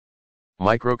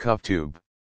Microcuff tube.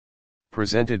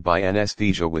 Presented by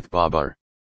Anesthesia with Babar.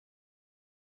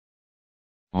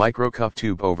 Microcuff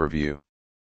tube overview.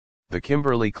 The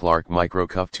Kimberly-Clark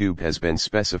microcuff tube has been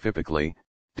specifically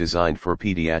designed for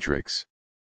pediatrics.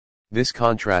 This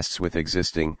contrasts with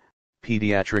existing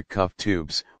pediatric cuff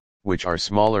tubes, which are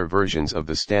smaller versions of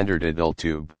the standard adult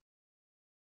tube.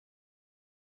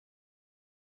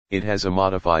 It has a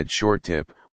modified short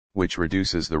tip, which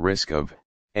reduces the risk of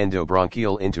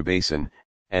endobronchial intubation,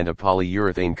 and a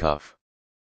polyurethane cuff.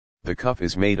 The cuff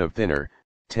is made of thinner,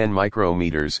 10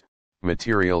 micrometers,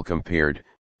 material compared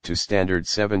to standard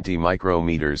 70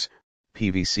 micrometers,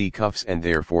 PVC cuffs, and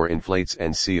therefore inflates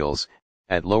and seals,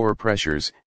 at lower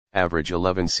pressures, average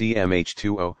 11 cm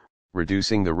H2O,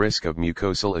 reducing the risk of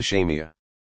mucosal ischemia.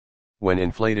 When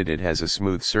inflated it has a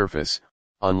smooth surface,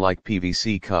 unlike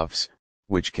PVC cuffs,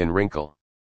 which can wrinkle,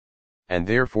 and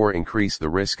therefore increase the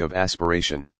risk of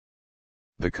aspiration.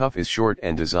 The cuff is short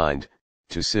and designed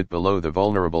to sit below the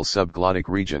vulnerable subglottic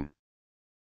region.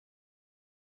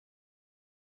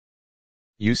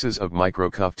 Uses of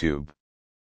microcuff tube.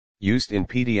 Used in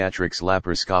pediatrics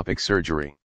laparoscopic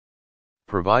surgery.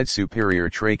 Provides superior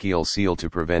tracheal seal to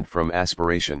prevent from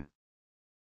aspiration.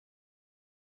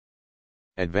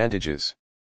 Advantages.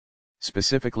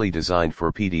 Specifically designed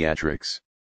for pediatrics.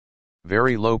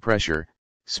 Very low pressure,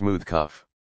 smooth cuff.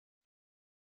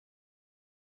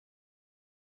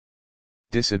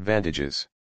 Disadvantages.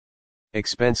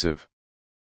 Expensive.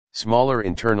 Smaller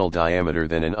internal diameter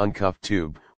than an uncuffed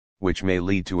tube, which may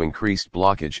lead to increased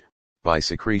blockage by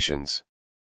secretions.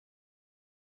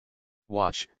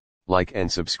 Watch, like and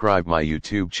subscribe my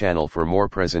YouTube channel for more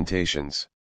presentations.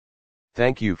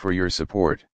 Thank you for your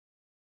support.